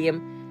ബലിയും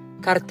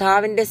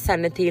കർത്താവിന്റെ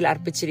സന്നിധിയിൽ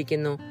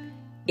അർപ്പിച്ചിരിക്കുന്നു.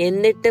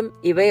 എന്നിട്ടും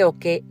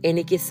ഇവയൊക്കെ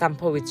എനിക്ക്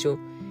സംഭവിച്ചു.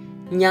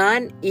 ഞാൻ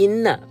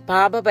ഇന്ന്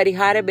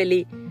പാപപരിഹാര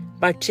ബലി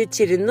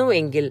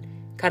ഭക്ഷിച്ചിരുന്നുവെങ്കിൽ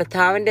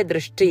കർത്താവിന്റെ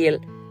ദൃഷ്ടിയിൽ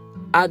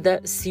അത്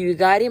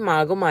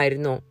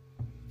സ്വീകാര്യമാകുമായിരുന്നു.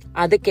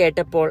 അത്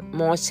കേട്ടപ്പോൾ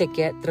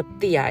മോശയ്ക്ക്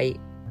തൃപ്തിയായി.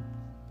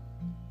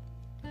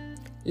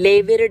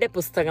 ലേവ്യരുടെ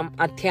പുസ്തകം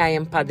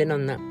അധ്യായം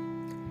 11.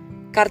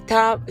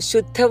 കർത്താവ്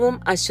ശുദ്ധവും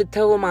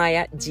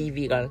അശുദ്ധവുമായ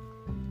ജീവികൾ.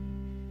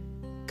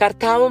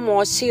 കർത്താവ്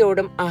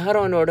മോശയോടും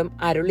അഹറോനോടും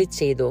അരുളി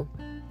ചെയ്തു,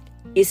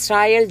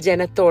 ഇസ്രായേൽ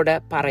ജനത്തോട്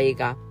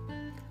പറയുക,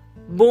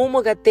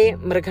 ഭൂമുഖത്തെ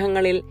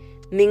മൃഗങ്ങളിൽ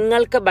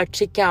നിങ്ങൾക്ക്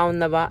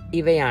ഭക്ഷിക്കാവുന്നവ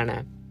ഇവയാണ്.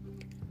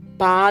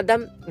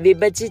 പാദം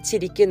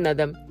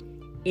വിഭജിച്ചിരിക്കുന്നതും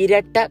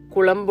ഇരട്ട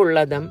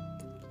കുളമ്പുള്ളതും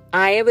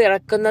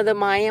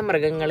അയവിറക്കുന്നതുമായ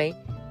മൃഗങ്ങളെ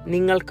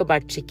നിങ്ങൾക്ക്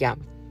ഭക്ഷിക്കാം.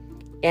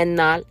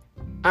 എന്നാൽ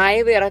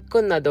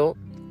അയവിറക്കുന്നതോ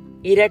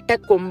ഇരട്ട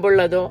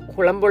കൊമ്പുള്ളതോ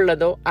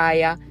കുളമ്പുള്ളതോ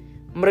ആയ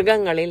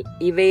മൃഗങ്ങളിൽ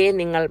ഇവയെ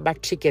നിങ്ങൾ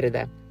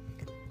ഭക്ഷിക്കരുത്.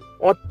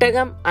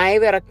 ഒട്ടകം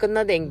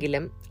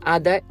അയവിറക്കുന്നതെങ്കിലും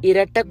അത്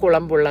ഇരട്ട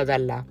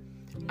കുളമ്പുള്ളതല്ല,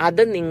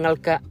 അത്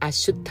നിങ്ങൾക്ക്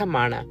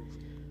അശുദ്ധമാണ്.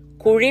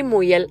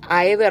 കുഴിമുയൽ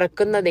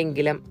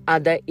അയവിറക്കുന്നതെങ്കിലും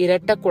അത്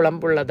ഇരട്ട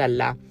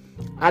കുളമ്പുള്ളതല്ല,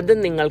 അത്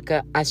നിങ്ങൾക്ക്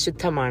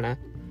അശുദ്ധമാണ്.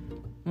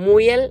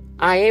 മുയൽ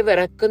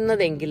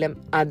അയവിറക്കുന്നതെങ്കിലും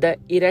അത്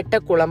ഇരട്ട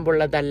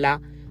കുളമ്പുള്ളതല്ല,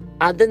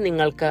 അത്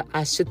നിങ്ങൾക്ക്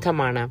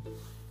അശുദ്ധമാണ്.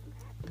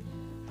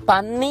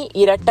 പന്നി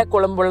ഇരട്ട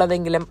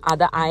കുളമ്പുള്ളതെങ്കിലും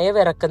അത്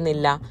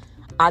അയവിറക്കുന്നില്ല,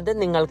 അത്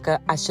നിങ്ങൾക്ക്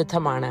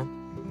അശുദ്ധമാണ്.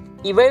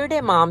 ഇവയുടെ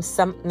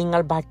മാംസം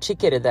നിങ്ങൾ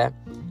ഭക്ഷിക്കരുത്,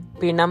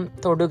 പിണം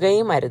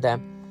തൊടുകയും അരുത്.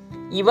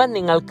 ഇവ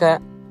നിങ്ങൾക്ക്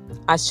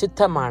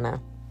അശുദ്ധമാണ്.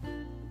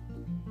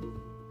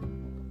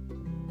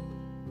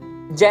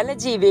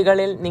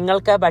 ജലജീവികളിൽ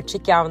നിങ്ങൾക്ക്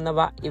ഭക്ഷിക്കാവുന്നവ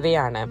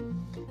ഇവയാണ്: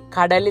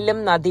 കടലിലും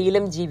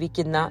നദിയിലും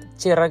ജീവിക്കുന്ന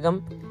ചിറകും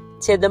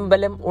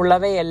ചെതുമ്പലും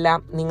ഉള്ളവയെല്ലാം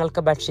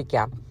നിങ്ങൾക്ക്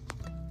ഭക്ഷിക്കാം.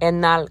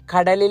 എന്നാൽ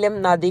കടലിലും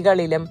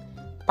നദികളിലും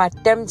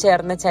പറ്റം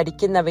ചേർന്ന്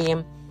ചരിക്കുന്നവയും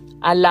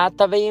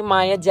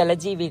അല്ലാത്തവയുമായ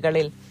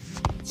ജലജീവികളിൽ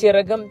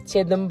ചിറകും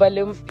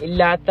ചെതുമ്പലും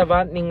ഇല്ലാത്തവ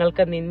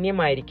നിങ്ങൾക്ക്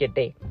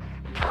നിന്ദ്യമായിരിക്കട്ടെ.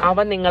 അവ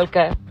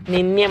നിങ്ങൾക്ക്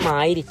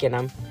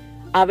നിന്ദ്യമായിരിക്കണം.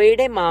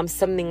 അവയുടെ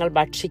മാംസം നിങ്ങൾ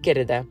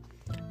ഭക്ഷിക്കരുത്.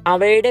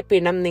 അവയുടെ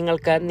പിണം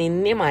നിങ്ങൾക്ക്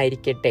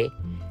നിന്ദ്യമായിരിക്കട്ടെ.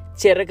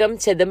 ചിറകും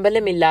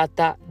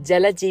ചെതുമ്പലുമില്ലാത്ത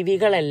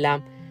ജലജീവികളെല്ലാം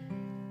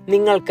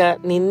നിങ്ങൾക്ക്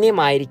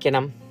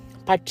നിന്ദ്യമായിരിക്കണം.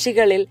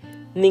 പക്ഷികളിൽ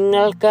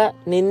നിങ്ങൾക്ക്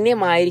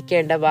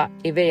നിന്ദ്യമായിരിക്കേണ്ടവ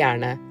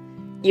ഇവയാണ്.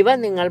 ഇവ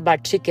നിങ്ങൾ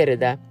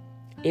ഭക്ഷിക്കരുത്.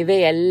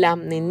 ഇവയെല്ലാം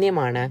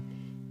നിന്ദ്യമാണ്: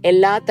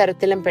 എല്ലാ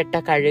തരത്തിലും പെട്ട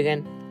കഴുകൻ,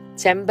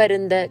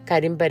 ചെമ്പരുന്ത്,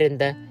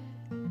 കരിമ്പരുന്ത്,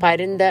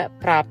 പരുന്ത്,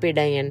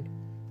 പ്രാപ്പിടയൻ,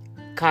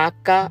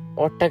 കാക്ക,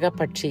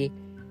 ഒട്ടകപ്പക്ഷി,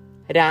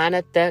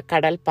 രാനത്ത്,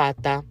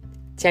 കടൽപ്പാത്ത,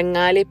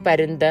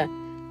 ചെങ്ങാലിപ്പരുന്ത്,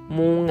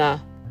 മൂങ്ങ,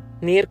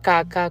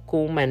 നീർക്കാക്ക,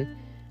 കൂമൻ,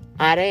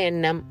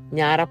 അരയന്നം,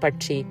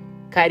 ഞാറപ്പക്ഷി,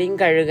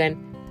 കരിങ്കഴുകൻ,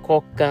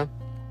 കൊക്ക്,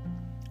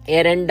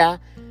 എരണ്ട,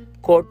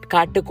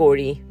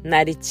 കാട്ടുകോഴി,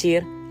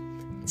 നരിച്ചീർ,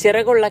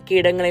 ചിറകുള്ള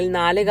കീടങ്ങളിൽ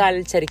 4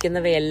 കാലിൽ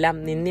ചരിക്കുന്നവയെല്ലാം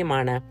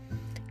നിന്ദ്യമാണ്.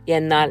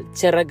 എന്നാൽ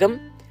ചിറകും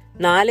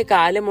 4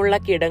 കാലുമുള്ള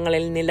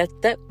കീടങ്ങളിൽ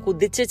നിലത്ത്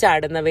കുതിച്ചു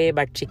ചാടുന്നവയെ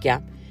ഭക്ഷിക്കാം.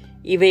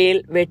 ഇവയിൽ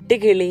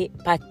വെട്ടുകിളി,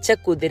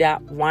 പച്ചക്കുതിര,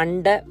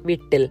 വണ്ട്,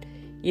 വിട്ടിൽ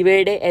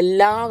ഇവയുടെ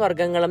എല്ലാ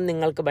വർഗങ്ങളും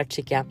നിങ്ങൾക്ക്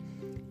ഭക്ഷിക്കാം.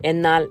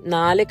 എന്നാൽ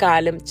 4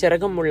 കാലും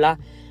ചിറകുമുള്ള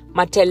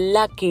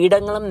മറ്റെല്ലാ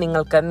കീടങ്ങളും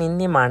നിങ്ങൾക്ക്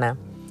നിന്ദ്യമാണ്.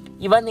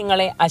 ഇവ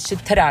നിങ്ങളെ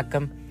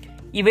അശുദ്ധരാക്കും.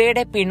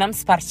 ഇവയുടെ പിണം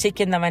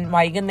സ്പർശിക്കുന്നവൻ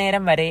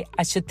വൈകുന്നേരം വരെ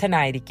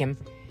അശുദ്ധനായിരിക്കും.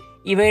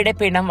 ഇവയുടെ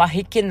പിണം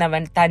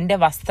വഹിക്കുന്നവൻ തന്റെ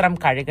വസ്ത്രം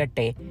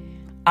കഴുകട്ടെ.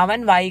 അവൻ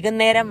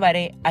വൈകുന്നേരം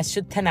വരെ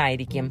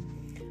അശുദ്ധനായിരിക്കും.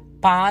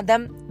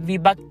 പാദം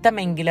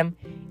വിഭക്തമെങ്കിലും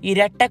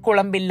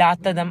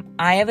ഇരട്ടക്കുളമ്പില്ലാത്തതും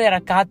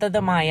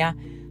അയവിറക്കാത്തതുമായ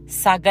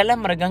സകല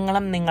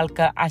മൃഗങ്ങളും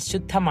നിങ്ങൾക്ക്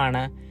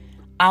അശുദ്ധമാണ്.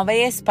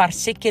 അവയെ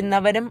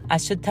സ്പർശിക്കുന്നവരും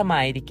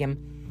അശുദ്ധമായിരിക്കും.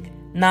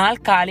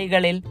 4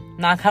 കാലികളിൽ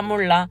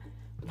നഖമുള്ള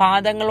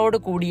പാദങ്ങളോട്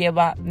കൂടിയവ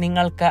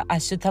നിങ്ങൾക്ക്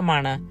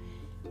അശുദ്ധമാണ്.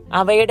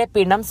 അവയുടെ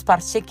പിണം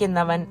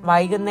സ്പർശിക്കുന്നവൻ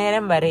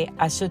വൈകുന്നേരം വരെ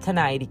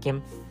അശുദ്ധനായിരിക്കും.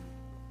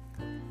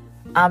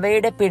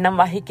 അവയുടെ പിണം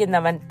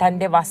വഹിക്കുന്നവൻ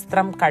തന്റെ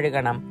വസ്ത്രം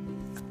കഴുകണം.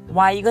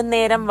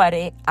 വൈകുന്നേരം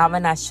വരെ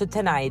അവൻ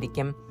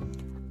അശുദ്ധനായിരിക്കും.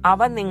 അവ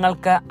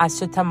നിങ്ങൾക്ക്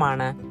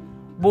അശുദ്ധമാണ്.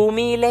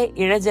 ഭൂമിയിലെ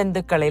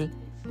ഇഴജന്തുക്കളിൽ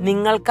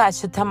നിങ്ങൾക്ക്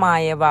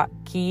അശുദ്ധമായവ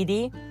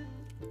കീരി,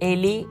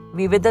 എലി,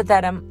 വിവിധ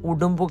തരം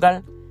ഉടുമ്പുകൾ,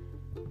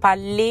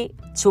 പല്ലി,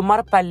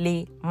 ചുമർപല്ലി,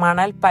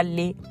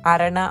 മണൽപ്പല്ലി,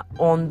 അരണ,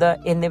 ഓന്ത്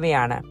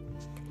എന്നിവയാണ്.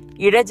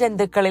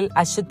 ഇഴജന്തുക്കളിൽ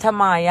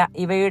അശുദ്ധമായ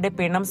ഇവയുടെ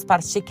പിണം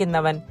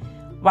സ്പർശിക്കുന്നവൻ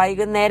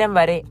വൈകുന്നേരം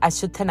വരെ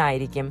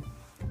അശുദ്ധനായിരിക്കും.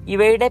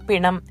 ഇവയുടെ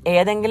പിണം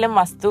ഏതെങ്കിലും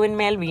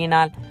വസ്തുവിന്മേൽ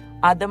വീണാൽ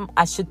അതും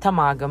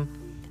അശുദ്ധമാകും.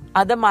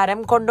 അത് മരം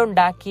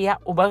കൊണ്ടുണ്ടാക്കിയ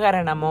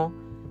ഉപകരണമോ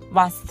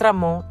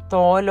വസ്ത്രമോ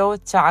തോലോ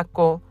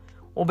ചാക്കോ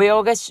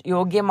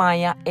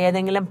ഉപയോഗയോഗ്യമായ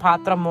ഏതെങ്കിലും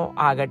പാത്രമോ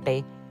ആകട്ടെ,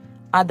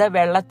 അത്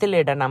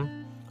വെള്ളത്തിലിടണം.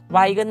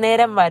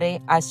 വൈകുന്നേരം വരെ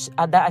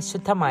അത്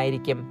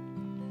അശുദ്ധമായിരിക്കും.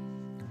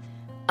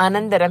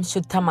 അനന്തരം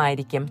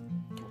ശുദ്ധമായിരിക്കും.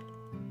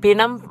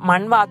 പിണം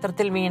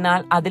മൺപാത്രത്തിൽ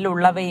വീണാൽ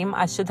അതിലുള്ളവയും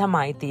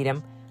അശുദ്ധമായി തീരും.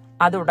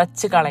 അത്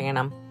ഉടച്ചു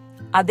കളയണം.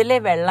 അതിലെ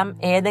വെള്ളം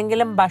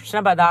ഏതെങ്കിലും ഭക്ഷണ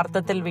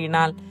പദാർത്ഥത്തിൽ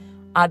വീണാൽ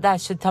അത്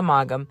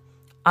അശുദ്ധമാകും.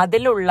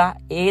 അതിലുള്ള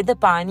ഏത്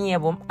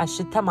പാനീയവും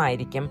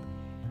അശുദ്ധമായിരിക്കും.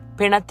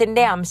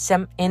 പിണത്തിന്റെ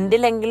അംശം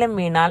എന്തിലെങ്കിലും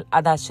വീണാൽ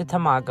അത്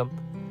അശുദ്ധമാകും.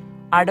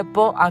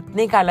 അടുപ്പോ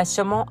അഗ്നി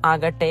കലശമോ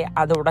ആകട്ടെ,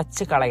 അത്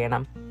ഉടച്ചു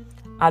കളയണം.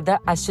 അത്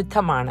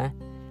അശുദ്ധമാണ്.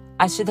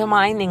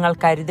 അശുദ്ധമായി നിങ്ങൾ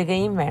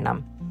കരുതുകയും വേണം.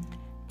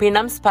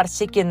 പിണം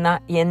സ്പർശിക്കുന്ന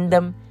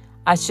എന്തും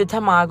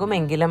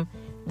അശുദ്ധമാകുമെങ്കിലും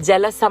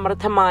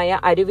ജലസമൃദ്ധമായ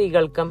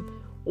അരുവികൾക്കും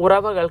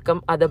ഉറവകൾക്കും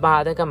അത്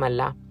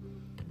ബാധകമല്ല.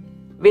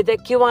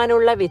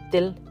 വിതയ്ക്കുവാനുള്ള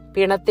വിത്തിൽ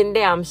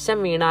പിണത്തിന്റെ അംശം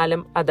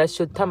വീണാലും അത്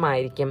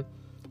ശുദ്ധമായിരിക്കും.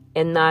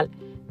 എന്നാൽ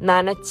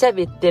നനച്ച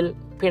വിത്തിൽ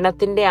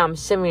പിണത്തിന്റെ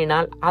അംശം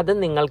വീണാൽ അത്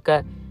നിങ്ങൾക്ക്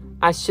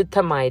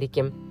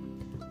അശുദ്ധമായിരിക്കും.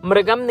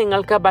 മൃഗം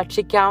നിങ്ങൾക്ക്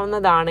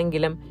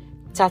ഭക്ഷിക്കാവുന്നതാണെങ്കിലും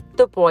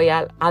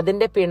ചത്തുപോയാൽ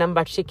അതിന്റെ പിണം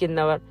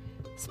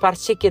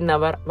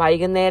സ്പർശിക്കുന്നവർ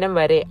വൈകുന്നേരം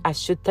വരെ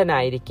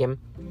അശുദ്ധനായിരിക്കും.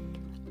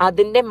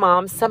 അതിന്റെ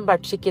മാംസം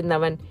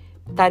ഭക്ഷിക്കുന്നവൻ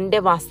തന്റെ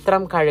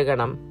വസ്ത്രം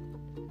കഴുകണം.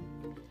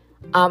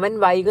 അവൻ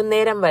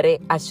വൈകുന്നേരം വരെ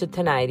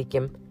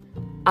അശുദ്ധനായിരിക്കും.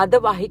 അത്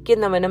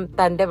വഹിക്കുന്നവനും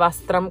തന്റെ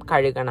വസ്ത്രം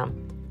കഴുകണം.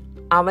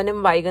 അവനും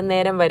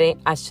വൈകുന്നേരം വരെ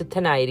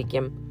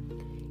അശുദ്ധനായിരിക്കും.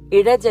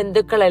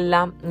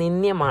 ഇഴജന്തുക്കളെല്ലാം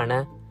നിന്ദ്യമാണ്.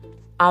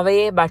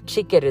 അവയെ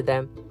ഭക്ഷിക്കരുത്.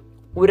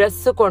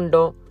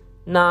 ഉരസ്സുകൊണ്ടോ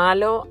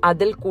 4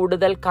 അതിൽ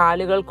കൂടുതൽ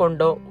കാലുകൾ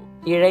കൊണ്ടോ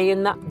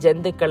ഇഴയുന്ന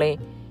ജന്തുക്കളെ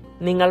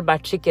നിങ്ങൾ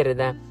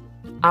ഭക്ഷിക്കരുത്.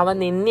 അവ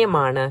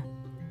നിന്ദ്യമാണ്.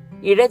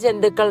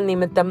 ഇഴജന്തുക്കൾ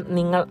നിമിത്തം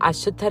നിങ്ങൾ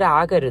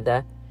അശുദ്ധരാകരുത്.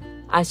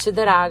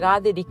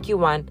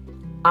 അശുദ്ധരാകാതിരിക്കുവാൻ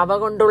അവ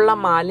കൊണ്ടുള്ള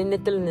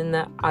മാലിന്യത്തിൽ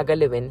നിന്ന്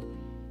അകലുവിൻ.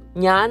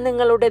 ഞാൻ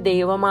നിങ്ങളുടെ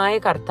ദൈവമായ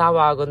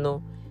കർത്താവാകുന്നു.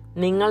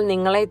 നിങ്ങൾ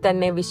നിങ്ങളെ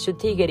തന്നെ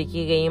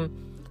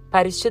വിശുദ്ധീകരിക്കുകയും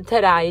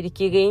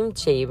പരിശുദ്ധരായിരിക്കുകയും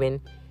ചെയ്യുവിൻ.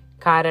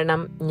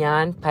 കാരണം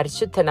ഞാൻ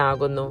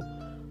പരിശുദ്ധനാകുന്നു.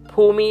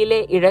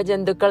 ഭൂമിയിലെ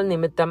ഇഴജന്തുക്കൾ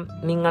നിമിത്തം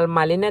നിങ്ങൾ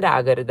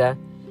മലിനരാകരുത്.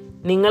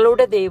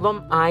 നിങ്ങളുടെ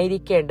ദൈവം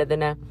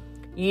ആയിരിക്കേണ്ടതിന്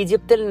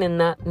ഈജിപ്തിൽ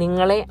നിന്ന്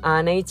നിങ്ങളെ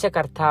ആനയിച്ച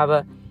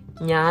കർത്താവ്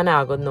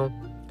ഞാനാകുന്നു.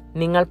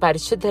 നിങ്ങൾ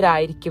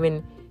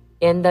പരിശുദ്ധരായിരിക്കുവിൻ,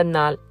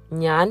 എന്തെന്നാൽ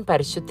ഞാൻ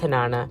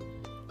പരിശുദ്ധനാണ്.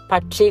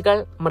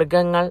 പക്ഷികൾ,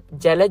 മൃഗങ്ങൾ,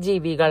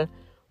 ജലജീവികൾ,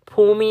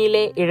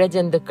 ഭൂമിയിലെ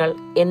ഇഴജന്തുക്കൾ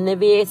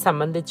എന്നിവയെ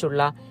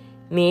സംബന്ധിച്ചുള്ള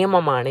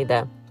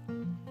നിയമമാണിത്.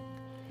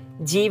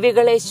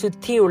 ജീവികളെ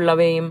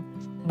ശുദ്ധിയുള്ളവയും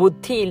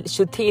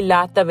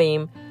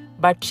ശുദ്ധിയില്ലാത്തവയും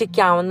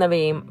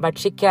ഭക്ഷിക്കാവുന്നവയും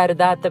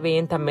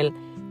ഭക്ഷിക്കരുതാത്തവയും തമ്മിൽ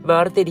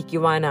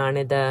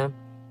വേർതിരിക്കുവാനാണിത്.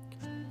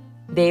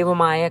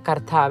 ദൈവമായ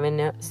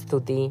കർത്താവിന്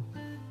സ്തുതി.